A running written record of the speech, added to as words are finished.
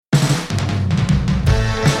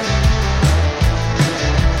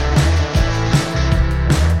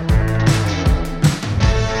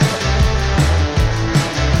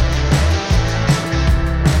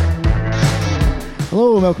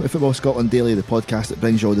welcome to Football Scotland Daily, the podcast that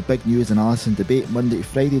brings you all the big news, analysis and debate Monday to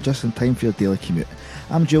Friday, just in time for your daily commute.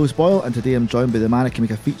 I'm Jules Boyle, and today I'm joined by the man who can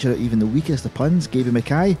make a feature of even the weakest of puns, Gaby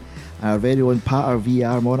Mackay, and our very own Patter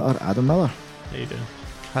VR monitor, Adam Miller. How you doing?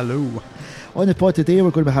 Hello. On the pod today,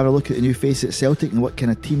 we're going to be having a look at the new face at Celtic and what kind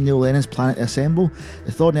of team Neil Lennon's planning to assemble,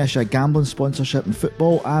 the thorny issue of gambling sponsorship in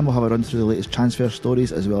football, and we'll have a run through the latest transfer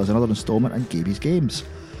stories as well as another instalment in Gaby's Games.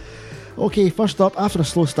 Okay, first up, after a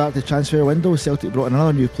slow start to the transfer window, Celtic brought in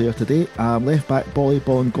another new player today. Left back Bolly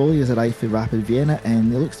Bolingoli has arrived for Rapid Vienna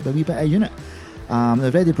and he looks to be a wee bit of a unit.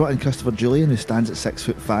 They've already brought in Christopher Julian, who stands at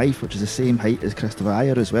 6'5", which is the same height as Christopher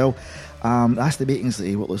Ajer as well. That's the makings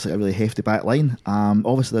of what looks like a really hefty back line.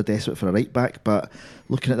 Obviously they're desperate for a right back, but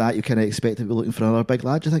looking at that you kind of expect to be looking for another big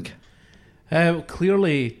lad, do you think?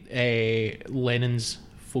 Clearly Lennon's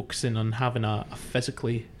focusing on having a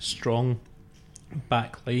physically strong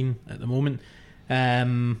back line at the moment.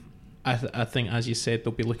 I think, as you said,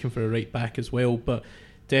 they'll be looking for a right back as well, but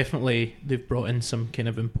definitely they've brought in some kind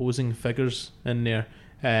of imposing figures in there,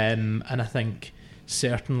 and I think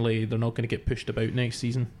certainly they're not going to get pushed about next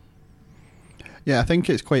season. Yeah, I think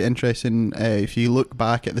it's quite interesting. If you look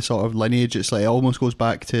back at the sort of lineage, it's like it almost goes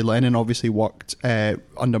back to Lennon obviously worked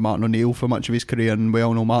under Martin O'Neill for much of his career, and we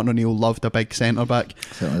all know Martin O'Neill loved a big centre back.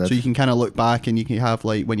 So you can kind of look back and you can have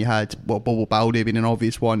like when you had Bobo Baldé being an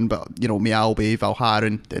obvious one, but you know Mialbi,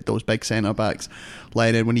 Valhaeren, those big centre backs.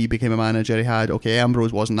 Lennon, when he became a manager, he had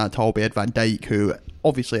Ambrose wasn't that tall, but he had Van Dijk, who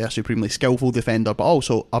obviously a supremely skillful defender, but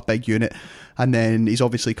also a big unit. And then he's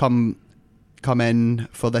obviously come in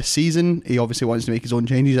for this season. He obviously wants to make his own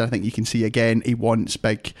changes. I think you can see again he wants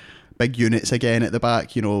big units again at the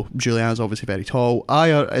back. You know, Julian's obviously very tall.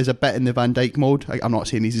 Ajer is a bit in the Van Dijk mode. I'm not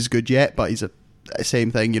saying he's as good yet, but he's a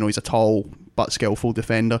same thing. You know, he's a tall but skillful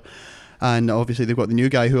defender. And obviously they've got the new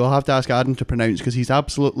guy who I'll have to ask Adam to pronounce because he's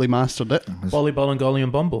absolutely mastered it. Bolly Bolingoli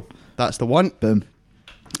and Bumble. That's the one. Boom.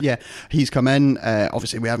 Yeah, he's come in.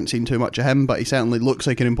 Obviously we haven't seen too much of him, but he certainly looks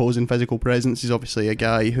like an imposing physical presence. He's obviously a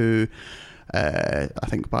guy who I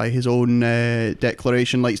think by his own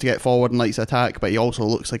declaration likes to get forward and likes to attack, but he also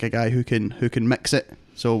looks like a guy who can mix it.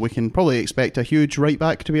 So we can probably expect a huge right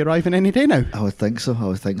back to be arriving any day now. I would think so.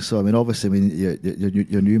 I mean, obviously,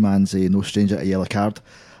 your new man's no stranger to a yellow card.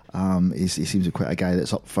 He seems quite a guy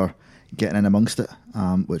that's up for getting in amongst it,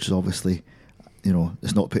 which is obviously, you know,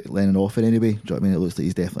 it's not put Lennon off in any way. Do you know what I mean? It looks like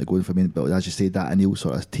he's definitely going for me. But as you said, that a Neil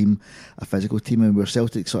sort of team, a physical team, and we're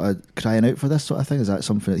Celtic sort of crying out for this sort of thing. Is that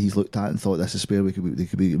something that he's looked at and thought this is where they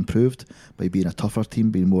could be improved by being a tougher team,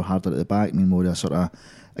 being more harder at the back, being more a sort of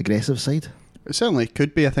aggressive side? It certainly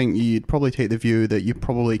could be. I think you'd probably take the view that you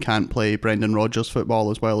probably can't play Brendan Rodgers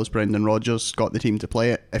football as well as Brendan Rodgers got the team to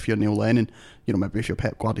play it if you're Neil Lennon. You know, maybe if you're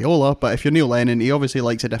Pep Guardiola, but if you're Neil Lennon, he obviously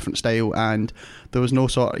likes a different style, and there was no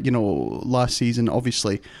sort of, you know, last season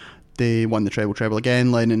obviously they won the treble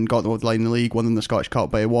again. Lennon got them over the line in the league, won them the Scottish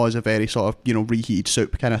Cup, but it was a very sort of, you know, reheated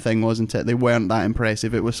soup kind of thing, wasn't it? They weren't that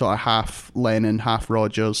impressive. It was sort of half Lennon, half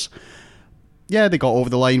Rodgers. Yeah, they got over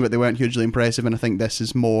the line, but they weren't hugely impressive, and I think this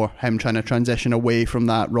is more him trying to transition away from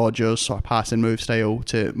that Rodgers sort of pass and move style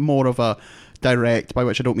to more of a direct, by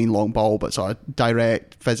which I don't mean long ball, but sort of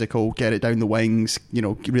direct, physical, get it down the wings, you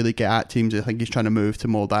know, really get at teams. I think he's trying to move to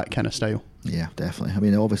more that kind of style. Yeah, definitely. I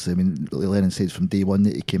mean, obviously, Lennon said from day one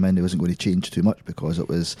that he came in, he wasn't going to change too much because it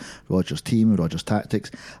was Rodgers' team, Rodgers' tactics,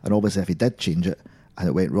 and obviously if he did change it and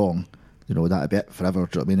it went wrong, you know, that'd be it forever.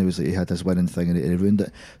 Do you know what I mean? It was like he had this winning thing and he ruined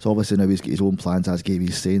it. So obviously now he's got his own plans, as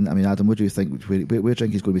Gaby's saying. I mean, Adam, what do you think? Where do you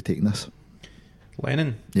think he's going to be taking this?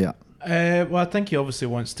 Lennon? Yeah. Well, I think he obviously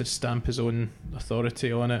wants to stamp his own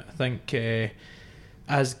authority on it. I think,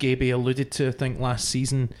 as Gaby alluded to, I think last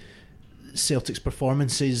season, Celtic's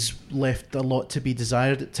performances left a lot to be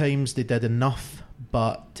desired at times. They did enough,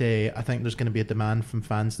 but I think there's going to be a demand from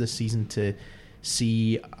fans this season to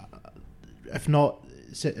see, if not,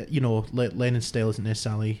 you know, Lennon's style isn't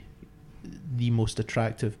necessarily the most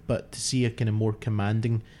attractive, but to see a kind of more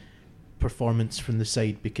commanding performance from the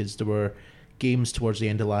side, because there were games towards the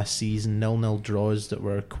end of last season, 0-0 draws that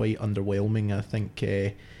were quite underwhelming. I think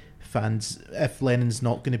fans, if Lennon's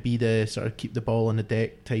not going to be the sort of keep the ball on the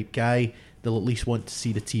deck type guy, they'll at least want to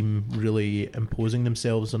see the team really imposing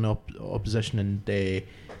themselves on opposition and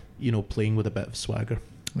you know, playing with a bit of swagger.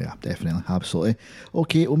 Yeah, definitely, absolutely.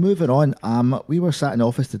 Okay, well, moving on. We were sat in the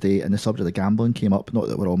office today and the subject of gambling came up. Not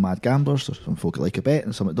that we're all mad gamblers, there's some folk that like a bet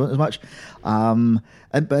and some that don't as much.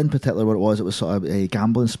 But in particular what it was sort of a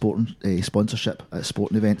gambling sponsorship at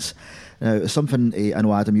sporting events. Now, it's something I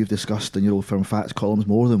know, Adam, you've discussed in your old Firm Facts columns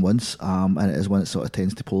more than once, and it is one that sort of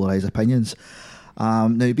tends to polarise opinions. Now,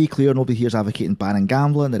 to be clear, nobody here's advocating banning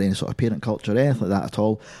gambling or any sort of parent culture or anything like that at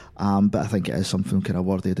all, but I think it is something kind of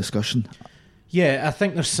worthy of discussion. Yeah, I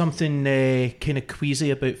think there's something kind of queasy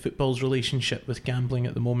about football's relationship with gambling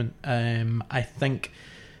at the moment. I think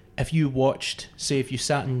if you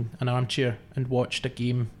sat in an armchair and watched a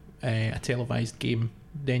game, a televised game,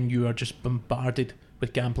 then you are just bombarded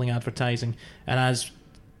with gambling advertising. And as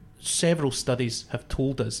several studies have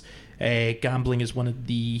told us, gambling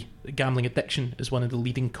addiction is one of the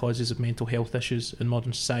leading causes of mental health issues in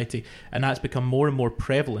modern society, and that's become more and more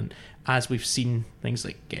prevalent as we've seen things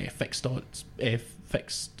like fixed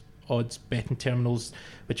odds betting terminals,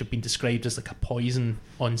 which have been described as like a poison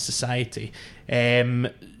on society.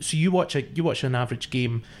 So you watch an average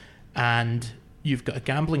game, and you've got a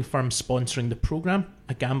gambling firm sponsoring the program,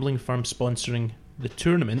 a gambling firm sponsoring the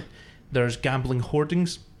tournament. There's gambling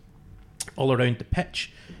hoardings all around the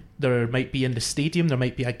pitch. There might be in the stadium, there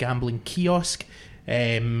might be a gambling kiosk.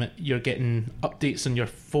 You're getting updates on your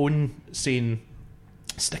phone saying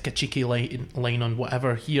stick a cheeky line on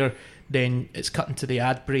whatever here. Then it's cutting to the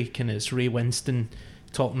ad break and it's Ray Winston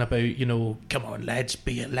talking about, come on lads,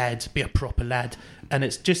 be a proper lad. And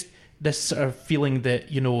it's just this sort of feeling that,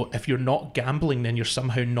 if you're not gambling, then you're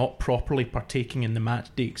somehow not properly partaking in the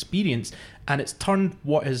match day experience. And it's turned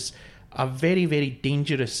what is a very, very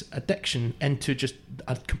dangerous addiction into just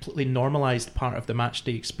a completely normalised part of the match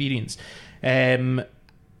day experience. And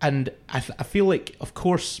I feel like, of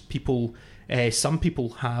course, people, some people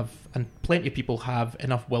have, and plenty of people have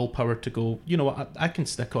enough willpower to go, I can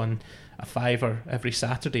stick on a £5 every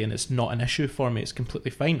Saturday and it's not an issue for me, it's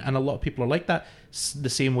completely fine. And a lot of people are like that, the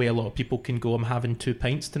same way a lot of people can go, I'm having 2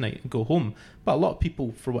 pints tonight and go home. But a lot of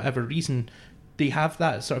people, for whatever reason, they have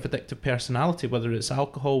that sort of addictive personality, whether it's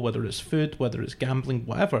alcohol, whether it's food, whether it's gambling,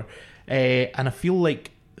 whatever. And I feel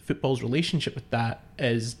like football's relationship with that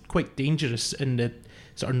is quite dangerous in the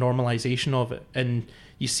sort of normalisation of it. And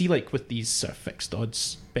you see, like, with these sort of fixed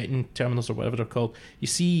odds betting terminals or whatever they're called, you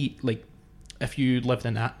see, like, if you lived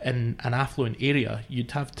in an affluent area,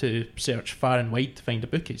 you'd have to search far and wide to find the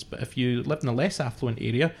bookies. But if you lived in a less affluent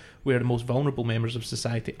area, where the most vulnerable members of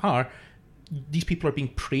society are, these people are being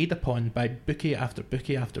preyed upon by bookie after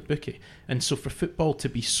bookie after bookie. And so for football to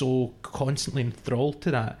be so constantly enthralled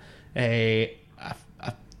to that, I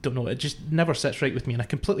don't know, it just never sits right with me. And I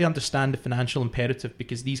completely understand the financial imperative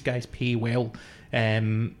because these guys pay well.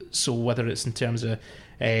 So whether it's in terms of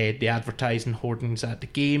the advertising hoardings at the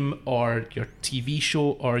game or your TV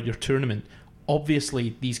show or your tournament,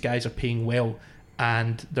 obviously these guys are paying well,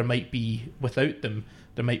 and there might be, without them,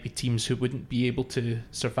 there might be teams who wouldn't be able to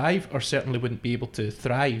survive or certainly wouldn't be able to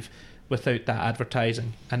thrive without that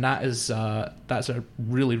advertising. And that's a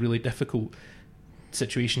really, really difficult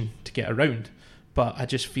situation to get around. But I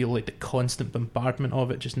just feel like the constant bombardment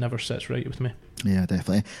of it just never sits right with me. Yeah,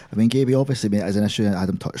 definitely. I mean, Gaby, obviously, as an issue,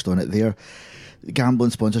 Adam touched on it there. Gambling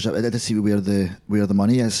sponsorship, it does seem where the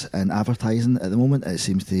money is in advertising at the moment. It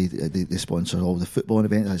seems they sponsor all the football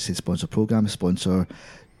events. I say sponsor programs, sponsor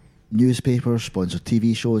newspapers, sponsor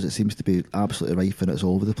TV shows. It seems to be absolutely rife and it's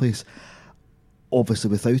all over the place. Obviously,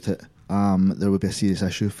 without it, there would be a serious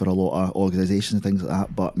issue for a lot of organisations and things like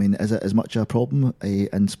that. But I mean, is it as much a problem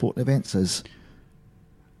in sporting events as?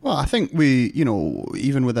 Well, I think we,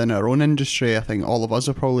 even within our own industry, I think all of us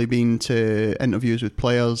have probably been to interviews with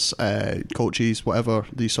players, coaches, whatever,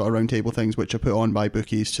 these sort of roundtable things which are put on by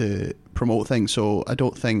bookies to promote things. So I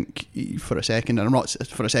don't think for a second, and I'm not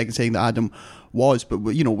for a second saying that Adam was, but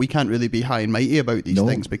we can't really be high and mighty about these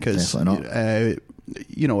things because,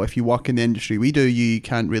 if you work in the industry we do, you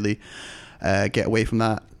can't really get away from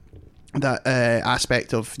that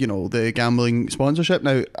aspect of the gambling sponsorship.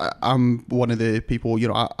 Now I'm one of the people,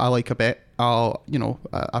 I like a bet. I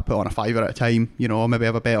put on a £5 at a time, or maybe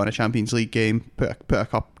have a bet on a Champions League game, put a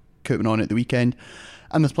cup coupon on at the weekend,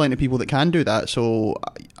 and there's plenty of people that can do that. So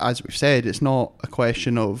as we've said, it's not a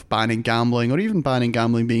question of banning gambling or even banning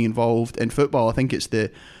gambling being involved in football. I think it's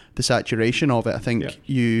the saturation of it. I think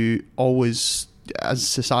you always, as a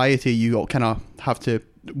society, you kind of have to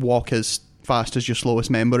walk as fast as your slowest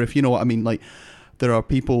member, if you know what I mean. Like, there are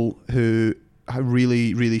people who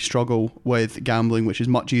really, really struggle with gambling, which is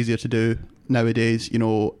much easier to do nowadays.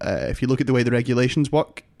 If you look at the way the regulations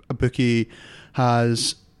work, a bookie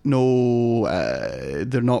has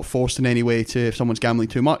they're not forced in any way to, if someone's gambling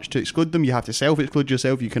too much, to exclude them. You have to self-exclude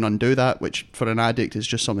yourself. You can undo that, which for an addict is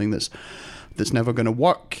just something that's never going to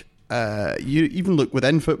work. You even look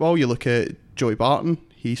within football, you look at Joey Barton.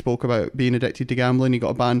 He spoke about being addicted to gambling. He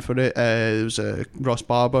got a ban for it. There was Ross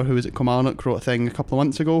Barber, who was at Kilmarnock, wrote a thing a couple of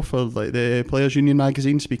months ago for like the Players Union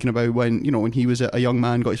magazine, speaking about when he was a young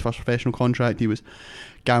man, got his first professional contract, he was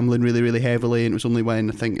gambling really, really heavily, and it was only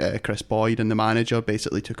when I think Chris Boyd and the manager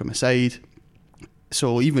basically took him aside.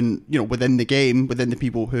 So even within the game, within the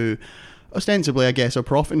people who ostensibly, I guess, are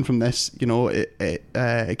profiting from this,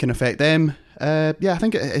 it can affect them. I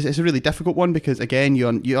think it's a really difficult one because, again,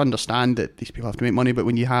 you understand that these people have to make money, but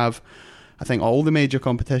when you have, I think, all the major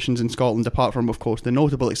competitions in Scotland, apart from, of course, the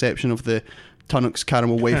notable exception of the Tunnock's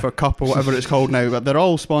Caramel Wafer Cup or whatever it's called now, but they're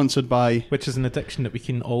all sponsored by... Which is an addiction that we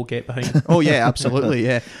can all get behind. Oh, yeah, absolutely,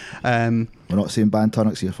 yeah. We're not saying ban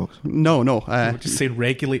Tunnocks here, folks. No. We're just saying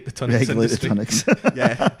regulate the Tunnocks Regulate industry. the Tunnocks.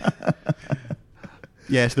 Yeah.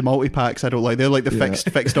 Yes, the multi-packs I don't like. They're like the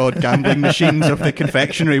fixed odd gambling machines of the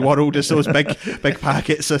confectionery world. It's those big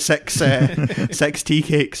packets of six tea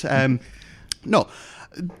cakes. No,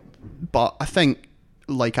 but I think,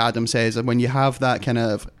 like Adam says, when you have that kind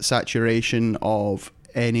of saturation of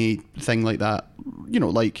anything like that,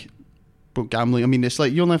 like gambling. I mean, it's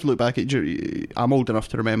like you only have to look back at. I'm old enough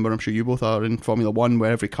to remember. I'm sure you both are, in Formula One,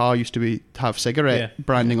 where every car used to have cigarette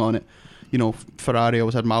branding on it. Ferrari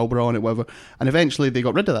always had Marlboro on it, whatever. And eventually they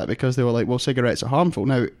got rid of that because they were like, well, cigarettes are harmful.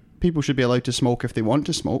 Now, people should be allowed to smoke if they want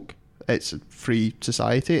to smoke. It's a free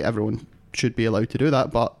society. Everyone should be allowed to do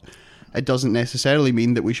that. But it doesn't necessarily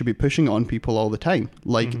mean that we should be pushing it on people all the time,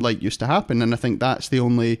 like used to happen. And I think that's the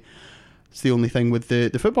only thing with the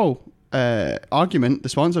football argument, the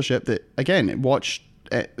sponsorship, that, again,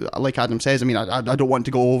 like Adam says, I mean, I don't want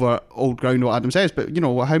to go over old ground what Adam says, but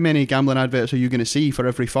how many gambling adverts are you going to see for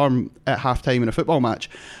every firm at half-time in a football match?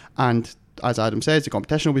 And as Adam says, the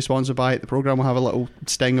competition will be sponsored by it, the programme will have a little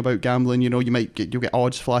sting about gambling, you'll get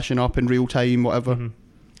odds flashing up in real time, whatever. And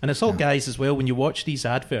it's all guys as well, when you watch these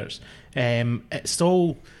adverts, they're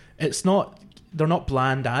not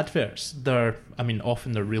bland adverts.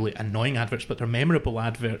 Often they're really annoying adverts, but they're memorable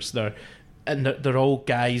adverts. They're all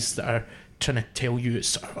guys that are trying to tell you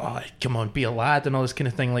it's come on, be a lad and all this kind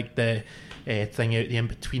of thing, like the thing out the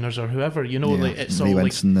In-Betweeners or whoever, like it's all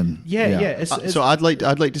like it's, so I'd like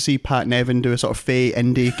to see Pat Nevin do a sort of fey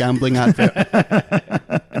indie gambling advert.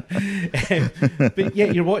 But yeah,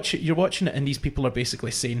 you're watching it, and these people are basically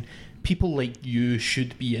saying people like you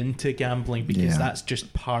should be into gambling because that's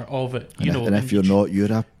just part of it, and if you're not,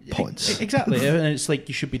 you're a ponce. Exactly. And it's like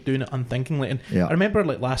you should be doing it unthinkingly. And I remember,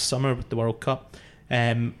 like, last summer with the World Cup,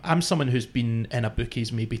 I'm someone who's been in a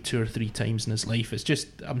bookies maybe 2 or 3 times in his life.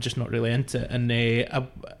 I'm just not really into it. And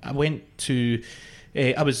I went to,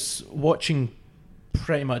 I was watching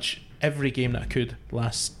pretty much every game that I could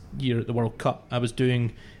last year at the World Cup. I was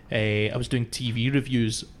doing TV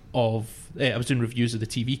reviews I was doing reviews of the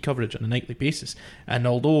TV coverage on a nightly basis, and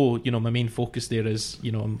although my main focus there is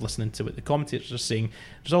I'm listening to what the commentators are saying,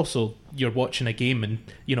 there's also, you're watching a game, and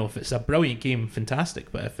if it's a brilliant game,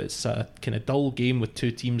 fantastic, but if it's a kind of dull game with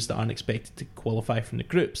 2 teams that aren't expected to qualify from the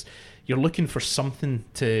groups, you're looking for something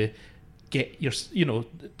to get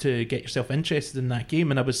yourself interested in that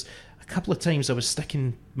game. And a couple of times I was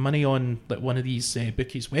sticking money on like one of these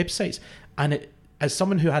bookies websites, and as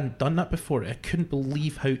someone who hadn't done that before, I couldn't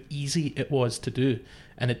believe how easy it was to do,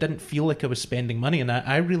 and it didn't feel like I was spending money. And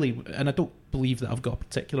I don't believe that I've got a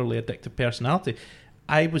particularly addictive personality.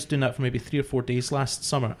 I was doing that for maybe 3 or 4 days last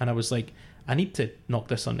summer, and I was like, I need to knock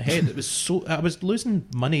this on the head. I was losing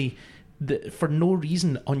money for no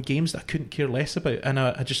reason on games that I couldn't care less about, and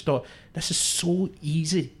I just thought, this is so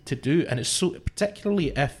easy to do, and it's so, particularly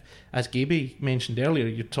if, as Gaby mentioned earlier,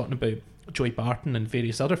 you're talking about Joey Barton and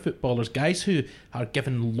various other footballers, guys who are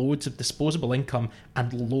given loads of disposable income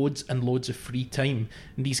and loads of free time,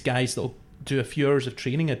 and these guys that'll do a few hours of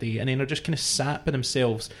training a day and then are just kind of sat by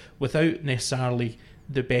themselves without necessarily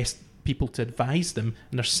the best people to advise them,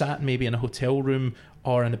 and they're sat maybe in a hotel room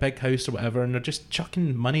or in a big house or whatever, and they're just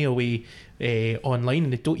chucking money away online,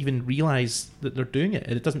 and they don't even realise that they're doing it.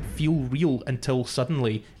 It doesn't feel real until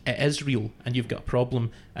suddenly it is real, and you've got a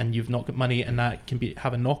problem and you've not got money, and that can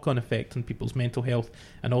have a knock-on effect on people's mental health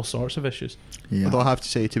and all sorts of issues. Although I have to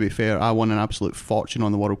say, to be fair, I won an absolute fortune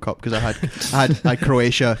on the World Cup because I had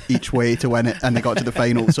Croatia each way to win it, and they got to the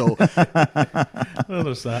final. So well,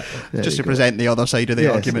 there's that. Just to present the other side of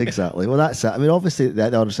the argument. Exactly. Well, that's it. I mean, obviously the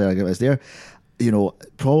other side of the argument is there.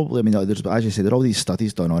 Probably, I mean, there's, as you say, there are all these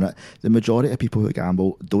studies done on it. The majority of people who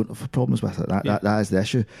gamble don't have problems with it. That is the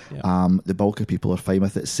issue. Yeah. The bulk of people are fine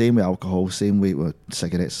with it. Same with alcohol, same with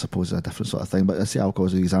cigarettes, I suppose, is a different sort of thing. But I say alcohol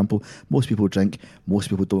as an example. Most people drink, most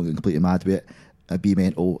people don't get completely mad with it, be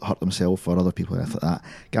mental, hurt themselves or other people, and anything like that.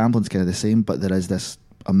 Gambling's kind of the same, but there is this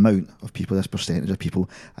amount of people, this percentage of people,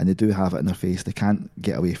 and they do have it in their face. They can't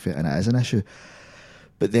get away from it, and it is an issue.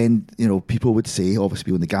 But then, people would say, obviously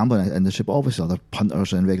people in the gambling industry, but obviously other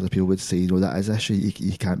punters and regular people would say, that is an issue.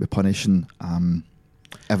 You can't be punishing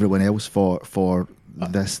everyone else for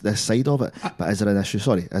this side of it. But is it an issue? Is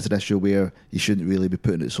it an issue where you shouldn't really be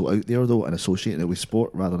putting it so out there though and associating it with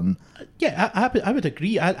sport rather than? Yeah, I would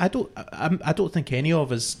agree. I don't think any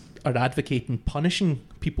of us are advocating punishing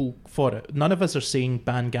people for it. None of us are saying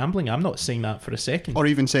ban gambling. I'm not saying that for a second. Or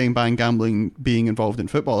even saying ban gambling being involved in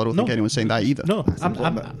football. I don't think anyone's saying that either. No,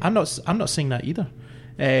 I'm not saying that either.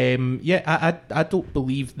 I don't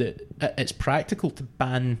believe that it's practical to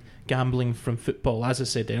ban gambling from football. As I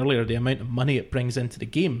said earlier, the amount of money it brings into the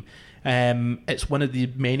game, it's one of the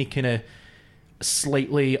many kind of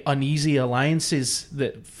slightly uneasy alliances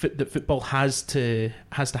that football has to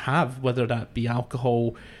have, whether that be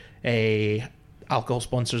alcohol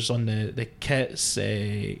sponsors on the kits,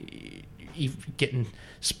 getting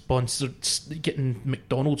sponsored, getting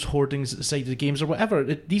McDonald's hoardings at the side of the games or whatever.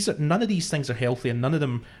 None of these things are healthy, and none of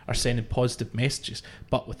them are sending positive messages.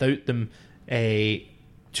 But without them,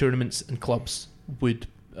 tournaments and clubs would,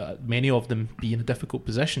 many of them, be in a difficult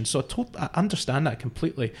position. So I understand that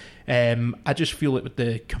completely. I just feel it with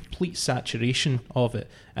the complete saturation of it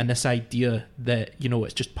and this idea that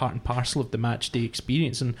it's just part and parcel of the match day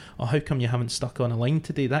experience, and how come you haven't stuck on a line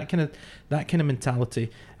today? That kind of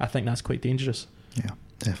mentality, I think that's quite dangerous. Yeah,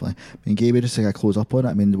 definitely. I mean, Gabe, just to close up on it,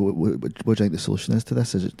 I mean, what do you think the solution is to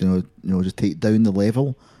this? Is it just take down the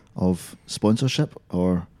level of sponsorship,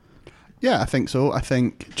 or? Yeah, I think so. I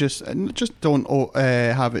think just don't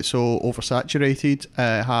have it so oversaturated.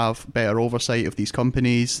 Have better oversight of these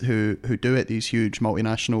companies who do it, these huge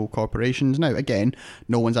multinational corporations. Now, again,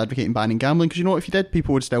 no one's advocating banning gambling, because if you did,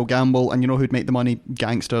 people would still gamble, and who'd make the money?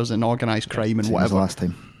 Gangsters and organised crime and whatever. Last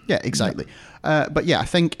time. Yeah, exactly. But yeah, I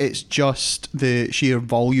think it's just the sheer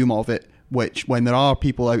volume of it, which, when there are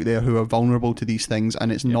people out there who are vulnerable to these things,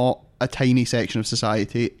 and it's not a tiny section of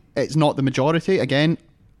society, it's not the majority. Again,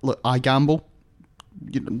 look, I gamble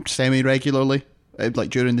semi-regularly, like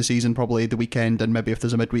during the season, probably the weekend, and maybe if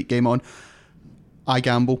there's a midweek game on, I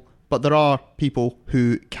gamble. But there are people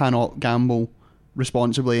who cannot gamble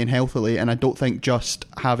responsibly and healthily, and I don't think just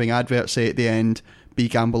having adverts say at the end, be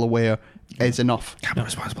gamble aware, is enough. Gamble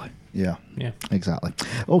responsibly. Yeah, exactly.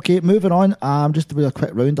 Okay, moving on. Just to do a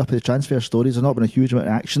quick roundup of the transfer stories. There's not been a huge amount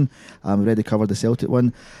of action. We've already covered the Celtic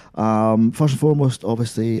one. First and foremost,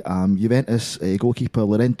 obviously, Juventus goalkeeper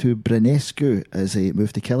Laurent Branescu is a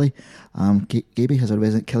move to Kelly. Gaby, has a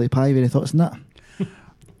resident Kelly pie. Any thoughts on that?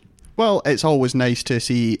 Well, it's always nice to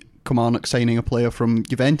see Kilmarnock signing a player from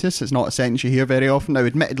Juventus. It's not a sentence you hear very often. Now,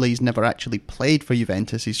 admittedly, he's never actually played for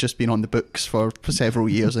Juventus. He's just been on the books for several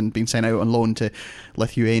years and been sent out on loan to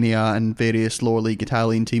Lithuania and various lower league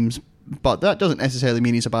Italian teams. But that doesn't necessarily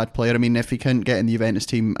mean he's a bad player. I mean, if he can't get in the Juventus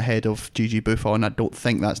team ahead of Gigi Buffon, I don't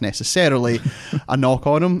think that's necessarily a knock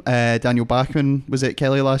on him. Daniel Bachmann was at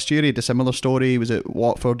Kelly last year. He had a similar story. He was at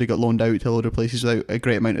Watford. He got loaned out to a load of places without a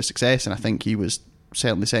great amount of success, and I think he was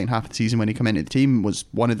certainly the second half of the season when he came into the team was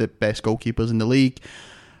one of the best goalkeepers in the league.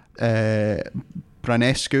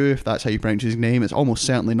 Branescu, if that's how you pronounce his name, it's almost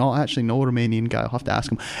certainly not. Actually, no, Romanian guy. I'll have to ask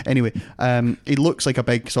him. Anyway, he looks like a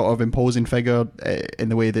big sort of imposing figure in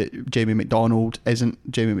the way that Jamie McDonald isn't.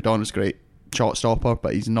 Jamie McDonald's a great shot stopper,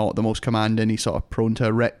 but he's not the most commanding. He's sort of prone to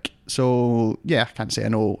a rick. So yeah, I can't say I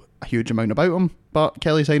know a huge amount about him, but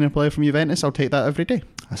Kelly signing a player from Juventus, I'll take that every day.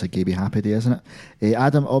 That's a Gaby happy day, isn't it?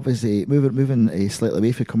 Adam, obviously moving slightly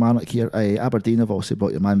away from Kilmarnock here. Aberdeen have also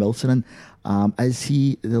brought your man Wilson in. Is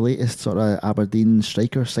he the latest sort of Aberdeen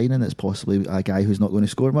striker signing? That's possibly a guy who's not going to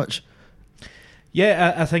score much.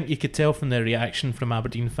 Yeah, I think you could tell from the reaction from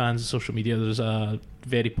Aberdeen fans on social media. There's a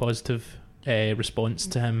very positive response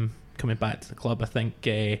to him coming back to the club. I think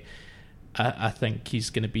he's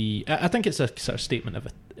going to be. I think it's a sort of statement of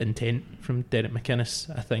intent from Derek McInnes.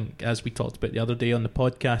 I think, as we talked about the other day on the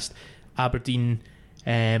podcast, Aberdeen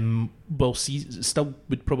would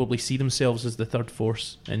probably see themselves as the third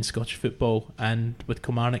force in Scottish football, and with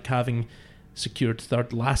Kilmarnock having secured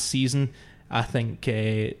third last season, I think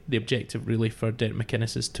the objective really for Derek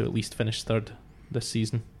McInnes is to at least finish third this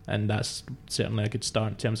season, and that's certainly a good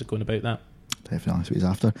start in terms of going about that. Definitely, that's what he's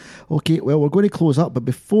after. Okay, well, we're going to close up, but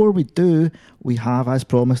before we do, we have, as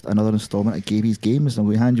promised, another instalment of Gaby's Games, and I'm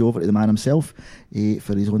going to hand you over to the man himself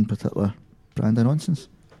for his own particular brand of nonsense.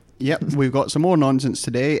 Yep, we've got some more nonsense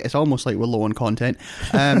today. It's almost like we're low on content.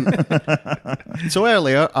 So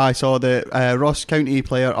earlier, I saw that Ross County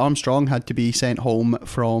player Armstrong had to be sent home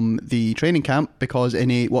from the training camp because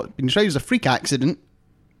in what been described as a freak accident,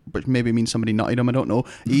 which maybe means somebody nutted him, I don't know,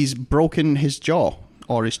 he's broken his jaw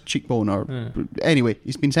or his cheekbone, or anyway,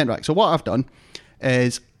 he's been sent back. So what I've done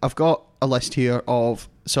is I've got a list here of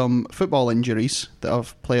some football injuries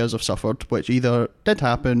that players have suffered, which either did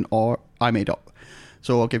happen or I made up.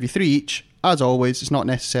 So I'll give you 3 each. As always, it's not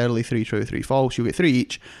necessarily 3 true, 3 false. You'll get 3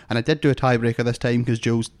 each. And I did do a tiebreaker this time because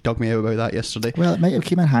Jules dug me out about that yesterday. Well, it might have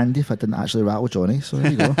came in handy if I didn't actually rattle Johnny, so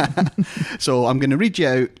there you go. So I'm going to read you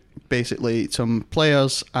out basically some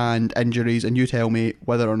players and injuries, and you tell me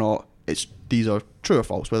whether or not these are true or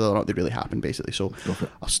false, whether or not they really happened, basically. So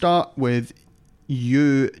I'll start with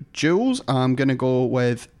you, Jules. I'm going to go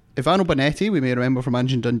with Ivano Bonetti, we may remember from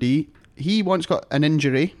Manchester Dundee. He once got an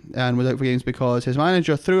injury and was out for games because his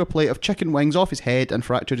manager threw a plate of chicken wings off his head and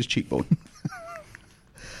fractured his cheekbone.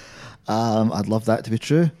 I'd love that to be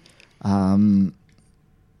true. I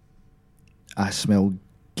smell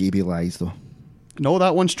Gaby lies though. No,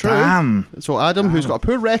 that one's true. Damn. So Adam, who's got a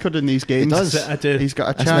poor record in these games, He does. I do. he's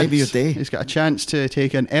got a This chance. might be your day. He's got a chance to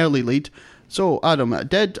take an early lead. So Adam,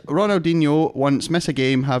 did Ronaldinho once miss a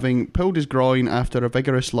game having pulled his groin after a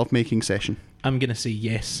vigorous lovemaking session? I'm going to say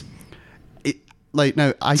yes.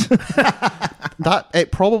 That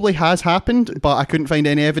it probably has happened, but I couldn't find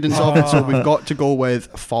any evidence of it, so we've got to go with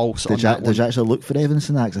false. Did you actually look for evidence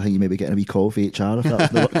in that? 'Cause I think you may be getting a wee call for HR if that was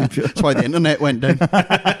the work computer. That's why the internet went down.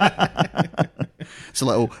 It's a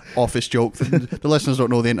little office joke. The listeners don't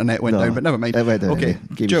know the internet went down, but never mind. It went down, Okay,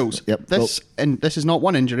 yeah. Jules. Yep. This is not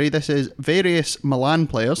one injury. This is various Milan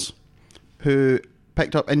players who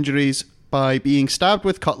picked up injuries by being stabbed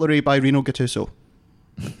with cutlery by Rino Gattuso.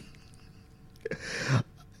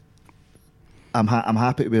 I'm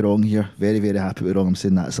happy to be wrong here. Very, very happy to be wrong. I'm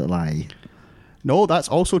saying that's a lie. No, that's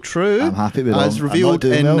also true. I'm happy to be wrong. As I'm not revealed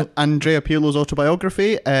doing in well. Andrea Pirlo's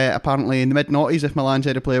autobiography, apparently in the mid-noughties, if Milan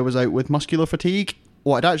said a player was out with muscular fatigue,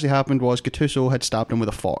 what had actually happened was Gattuso had stabbed him with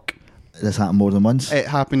a fork. This happened more than once. It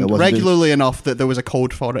happened It wasn't regularly enough that there was a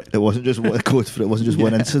code for it. It wasn't just one code for it. It wasn't just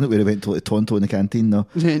one incident where he went to Tonto in the canteen. No.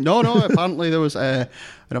 No, apparently there was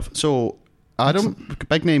enough. So, Adam,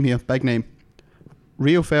 big name here, big name.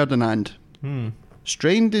 Rio Ferdinand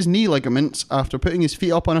strained his knee ligaments after putting his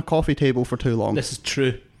feet up on a coffee table for too long. This is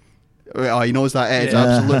true. Oh, he knows that. It's Yeah.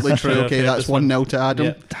 absolutely true. Sure, Okay, I've heard that's this one. 1-0 to Adam.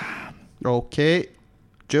 Yeah. Okay,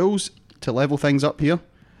 Jules, to level things up here.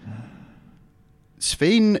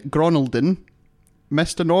 Svein Gronaldin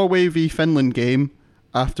missed a Norway v Finland game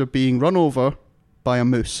after being run over by a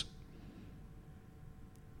moose.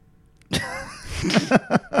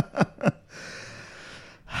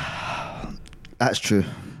 That's true.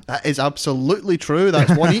 That is absolutely true.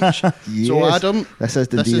 That's 1 each. So Yes. Adam, This is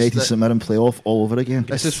the this is United the- St Mirren playoff all over again.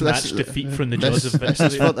 This is Snatched defeat from the this, jaws of this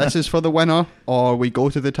victory. this is for the winner, or we go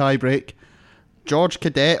to the tie break. George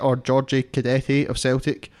Cadet, or Georgie Cadeti of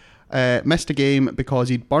Celtic, missed a game because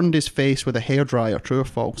he'd burned his face with a hairdryer. True or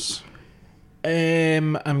false?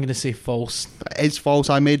 I'm going to say false. It is false.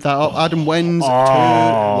 I made that up. Adam wins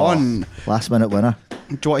 2-1. Last minute winner.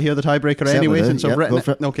 Do you want to hear the tiebreaker Certainly anyway, do. since I've Yep, written go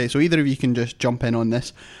for it? it. Okay, so either of you can just jump in on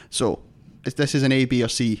this. So, this is an A, B or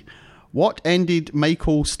C. What ended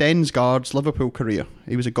Michael Stensgaard's Liverpool career?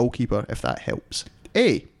 He was a goalkeeper, if that helps.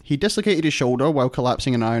 A, he dislocated his shoulder while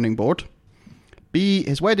collapsing an ironing board. B,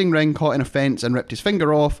 his wedding ring caught in a fence and ripped his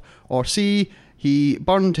finger off. Or C, he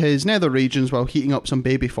burned his nether regions while heating up some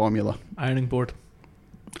baby formula. Ironing board.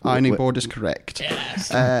 Ironing Wait. board is correct. Yes.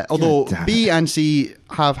 Although God damn B and C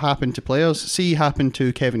have happened to players. C happened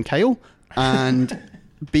to Kevin Kyle, and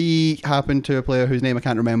B happened to a player whose name I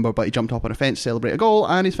can't remember, but he jumped up on a fence to celebrate a goal,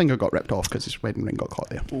 and his finger got ripped off because his wedding ring got caught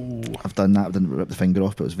there. I've done that. I didn't rip the finger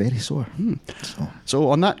off, but it was very sore. So. So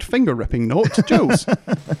on that finger ripping note, Jules.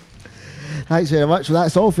 Thanks very much. Well,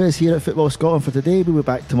 that's all for us here at Football Scotland for today. We'll be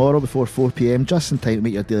back tomorrow before 4 p.m, just in time to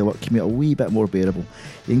make your daily work commute a wee bit more bearable.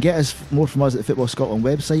 You can get us more from us at the Football Scotland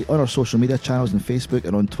website, on our social media channels on Facebook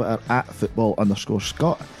and on Twitter at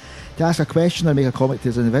 @football_Scot. To ask a question or make a comment to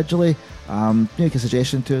us individually, make a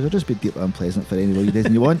suggestion to us, or just be deeply unpleasant for any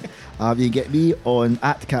reason you want. You can get me on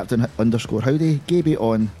 @Captain_Howdy, Gaby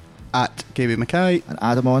on, At Gaby Mackay. and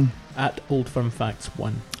Adam on. At Old Firm Facts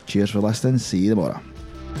 1. Cheers for listening. See you tomorrow.